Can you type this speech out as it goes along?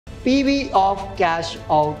PV of cash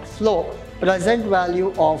outflow, present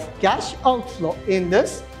value of cash outflow. In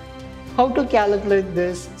this, how to calculate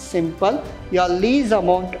this? Simple. Your lease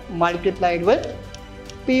amount multiplied with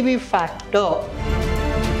PV factor.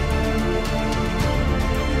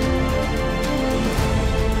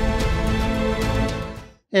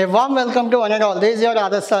 A warm welcome to one and all. This is your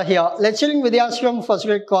ALsir here, lecturing Vidhyaashram First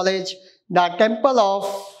Grade College, the Temple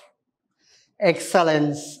of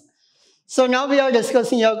Excellence. So now we are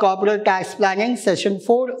discussing your corporate tax planning, session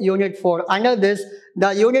 4, unit 4. Under this,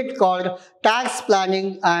 the unit called tax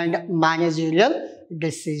planning and managerial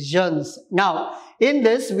decisions. Now, in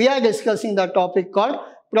this, we are discussing the topic called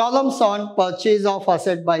problems on purchase of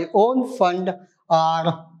asset by own fund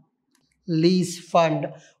or lease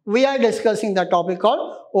fund. We are discussing the topic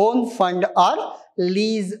called own fund or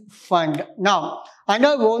lease fund. Now, under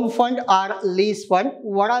own fund or lease fund,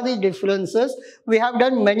 what are the differences? We have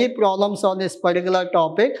done many problems on this particular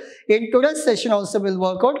topic. In today's session also, we'll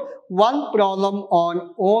work out one problem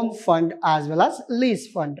on own fund as well as lease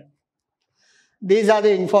fund. These are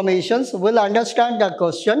the informations. We'll understand the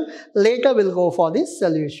question. Later, we'll go for the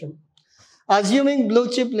solution. Assuming Blue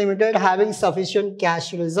Chip Limited having sufficient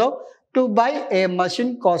cash reserve to buy a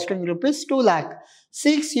machine costing rupees 2 lakh,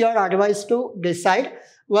 seeks your advice to decide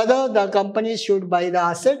whether the company should buy the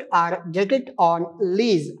asset or get it on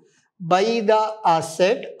lease. Buy the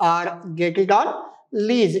asset or get it on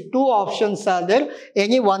lease. Two options are there.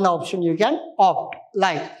 Any one option you can opt.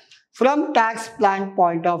 Like, from tax plan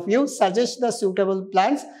point of view, suggest the suitable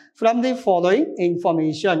plans from the following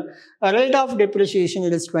information. A rate of depreciation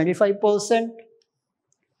is 25%.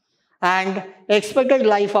 And expected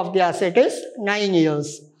life of the asset is 9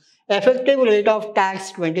 years. Effective rate of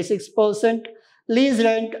tax 26%. Lease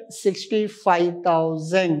rent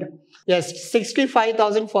 65,000. Yes,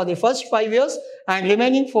 65,000 for the first 5 years and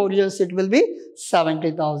remaining 4 years it will be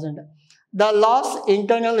 70,000. The loss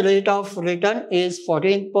internal rate of return is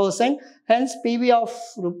 14%. Hence PV of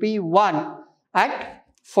rupee 1 at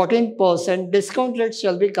 14%. Discount rate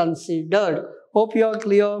shall be considered. Hope you are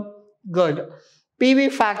clear. Good. PV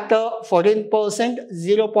factor 14%,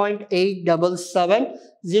 0.877,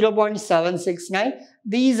 0.769.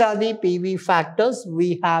 These are the PV factors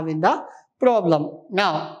we have in the problem.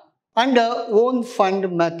 Now, under own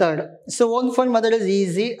fund method. So, own fund method is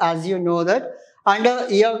easy, as you know that. Under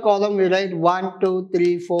year column, we write 1, 2,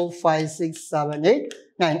 3, 4, 5, 6, 7, 8,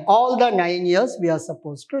 9. All the 9 years we are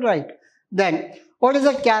supposed to write. Then, what is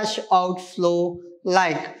the cash outflow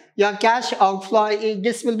like? Your cash outflow,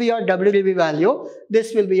 this will be your WDV value.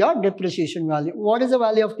 This will be your depreciation value. What is the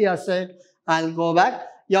value of the asset? I'll go back.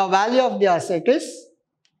 Your value of the asset is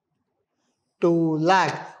 2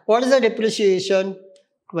 lakh. What is the depreciation?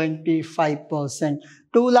 25%.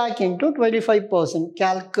 2 lakh into 25%.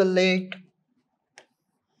 Calculate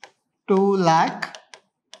 2 lakh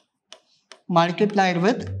multiplied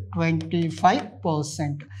with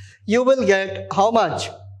 25%. You will get how much?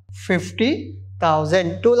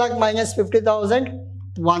 50,000. 2 lakh minus 50,000,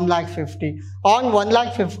 1 lakh 50. On 1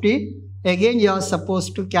 lakh 50, again you are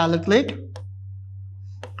supposed to calculate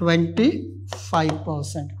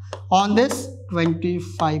 25%. On this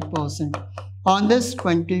 25%. On this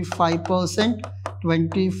 25%,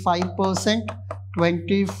 25%,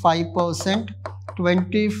 25%,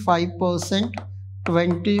 25%,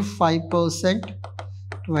 25%,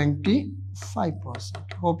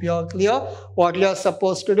 25%. Hope you are clear. What you are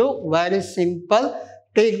supposed to do? Very simple.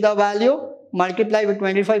 Take the value, multiply with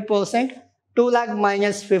 25%. 2 lakh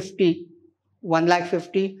minus 50, 1 lakh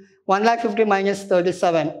 50. 1 lakh 50 minus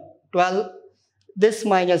 37, 12. This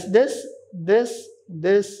minus this, this,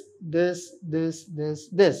 this, this, this, this,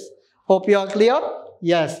 this. Hope you are clear.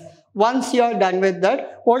 Yes. Once you are done with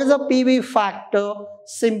that, what is the PV factor?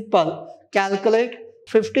 Simple. Calculate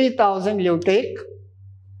 50,000 you take.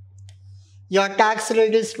 Your tax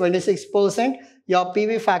rate is 26%. Your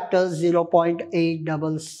PV factor is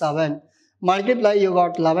 0.877. Multiply, you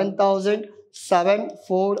got 11,000. 7,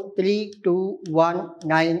 4, 3, 2, 1,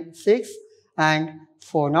 9, 6 and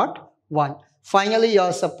 401. Finally, you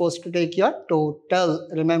are supposed to take your total.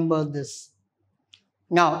 Remember this.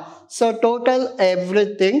 Now, so total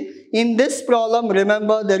everything. In this problem,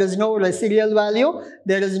 remember there is no residual value.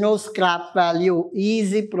 There is no scrap value.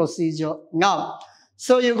 Easy procedure. Now,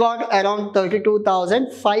 so you got around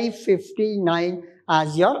 32,559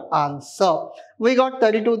 as your answer. We got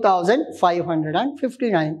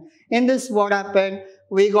 32,559. In this, what happened?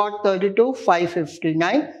 We got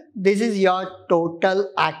 32,559. This is your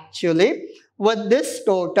total actually. With this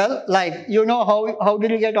total, like, you know how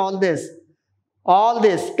did you get all this? All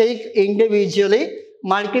this, take individually,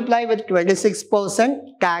 multiply with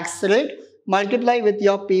 26% tax rate, multiply with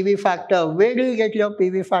your PV factor. Where do you get your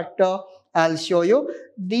PV factor? I'll show you.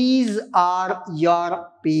 These are your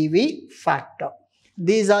PV factor.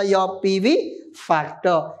 These are your PV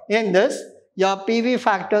factor. In this, your PV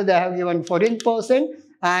factor they have given 14%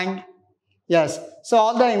 and yes. So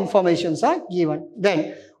all the informations are given.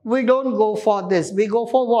 Then we don't go for this. We go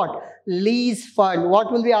for what? Lease fund.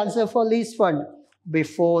 What will be answer for lease fund?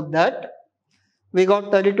 Before that, we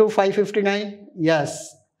got 32,559.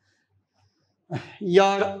 Yes.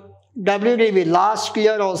 Your WDV last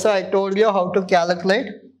year also I told you how to calculate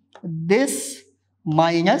this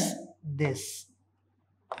minus this.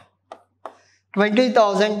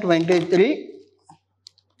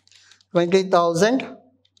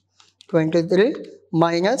 20,023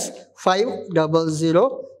 minus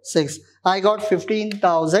 5,006. I got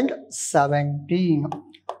 15,017.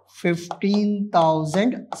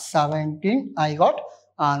 15,017 I got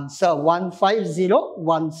answer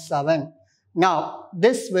 15017. Now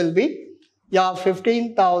this will be your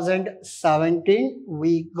 15,017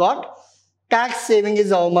 we got. Tax saving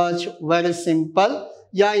is how much? Very simple.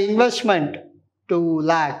 Your investment 2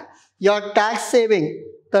 lakh. Your tax saving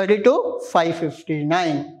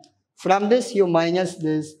 32,559. From this you minus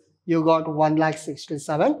this, you got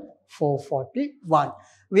 1,67,441.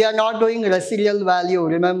 We are not doing residual value.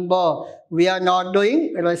 Remember, we are not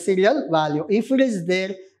doing residual value. If it is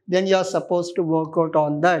there, then you are supposed to work out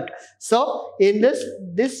on that. So in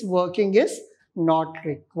this working is not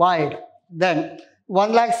required. Then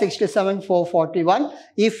 1,67,441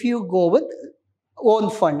 if you go with own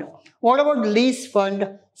fund. What about lease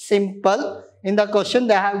fund? Simple. In the question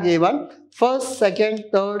they have given first, second,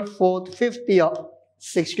 third, fourth, fifth year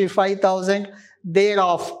 65,000.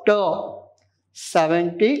 Thereafter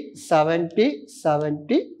 70, 70,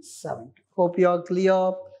 70, 70. Hope you are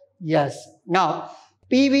clear. Yes. Now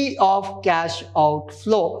PV of cash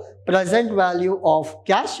outflow, present value of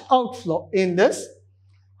cash outflow. In this,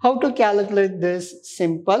 how to calculate this?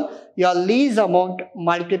 Simple. Your lease amount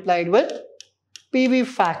multiplied with PV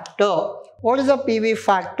factor. What is the PV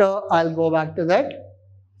factor? I'll go back to that.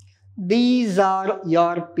 These are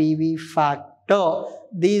your PV factor.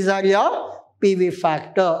 These are your PV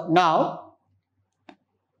factor. Now,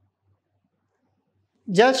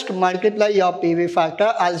 just multiply your PV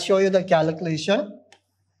factor. I'll show you the calculation.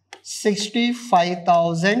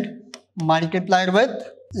 65,000 multiplied with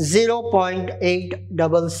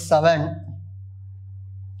 0.877.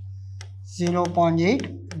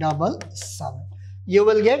 0.877. You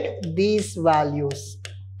will get these values.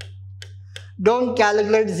 Don't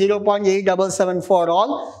calculate 0.877 for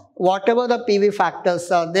all. Whatever the PV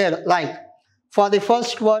factors are there, like for the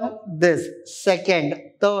first one, this, second,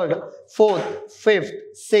 third, fourth, fifth,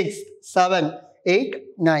 sixth, seventh, 8,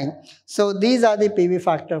 9. So these are the PV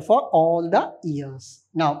factor for all the years.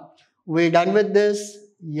 Now, we're done with this?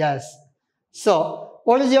 Yes. So,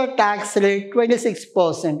 what is your tax rate?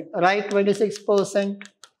 26%, right? 26%.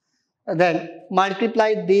 Then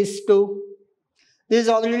multiply these two. This is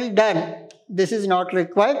already done. This is not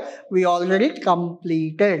required. We already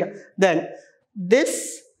completed. Then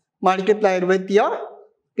this multiplied with your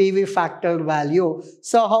PV factor value.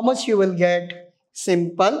 So how much you will get?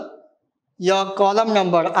 Simple. Your column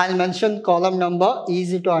number, I'll mention column number,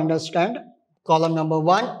 easy to understand. Column number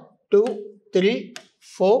 1, 2, 3,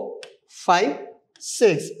 4, 5,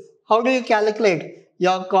 6. How do you calculate?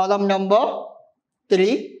 Your column number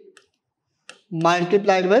 3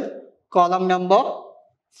 multiplied with column number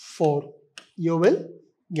 4. You will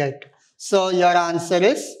get. So your answer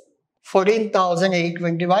is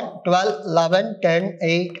 14,821, 12, 11, 10,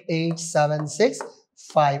 8, 8, 7, 6,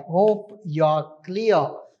 5. Hope you're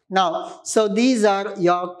clear. Now, so these are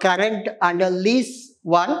your current under lease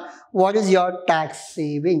one. What is your tax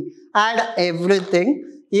saving? Add everything.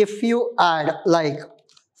 If you add like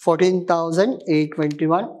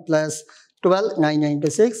 14,821 plus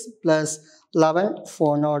 12,996 plus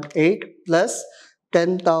 11,408 plus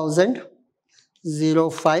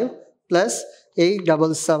 10,005 plus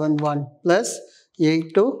 8,771 plus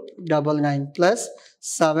 8,299 plus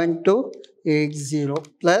 7,280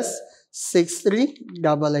 plus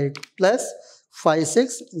 6,388 plus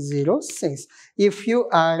 5,606. If you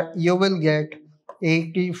add, you will get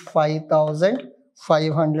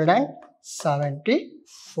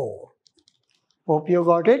 85,574. Hope you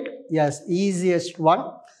got it. Yes, easiest one.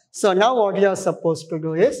 So now what you are supposed to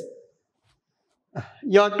do is,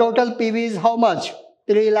 your total PV is how much?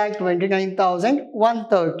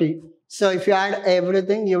 3,29,130. So if you add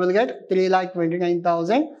everything, you will get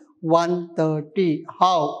 3,29,130.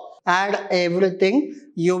 How? Add everything,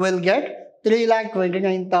 you will get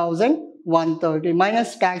 3,29,130. 130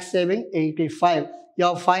 minus tax saving 85.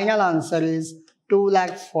 Your final answer is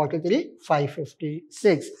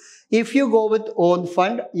 2,43,556. If you go with own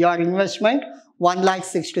fund, your investment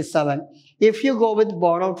 1,67,000. If you go with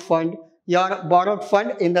borrowed fund, your borrowed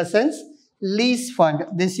fund in the sense lease fund,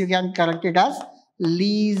 this you can correct it as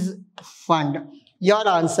lease fund. Your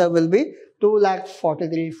answer will be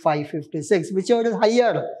 2,43,556. Whichever is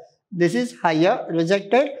higher, this is higher,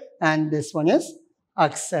 rejected, and this one is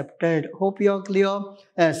accepted. Hope you are clear.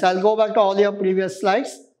 Yes, I'll go back to all your previous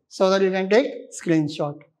slides so that you can take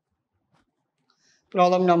screenshot.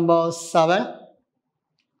 Problem number 7.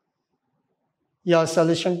 Your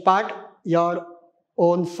solution part, your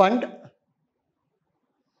own fund.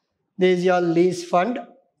 This is your lease fund.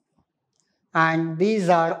 And these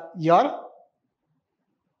are your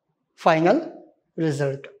final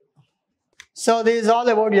result. So this is all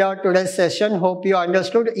about your today's session. Hope you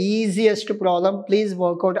understood. Easiest problem, please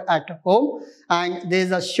work out at home. And there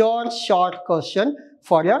is a short question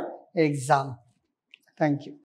for your exam. Thank you.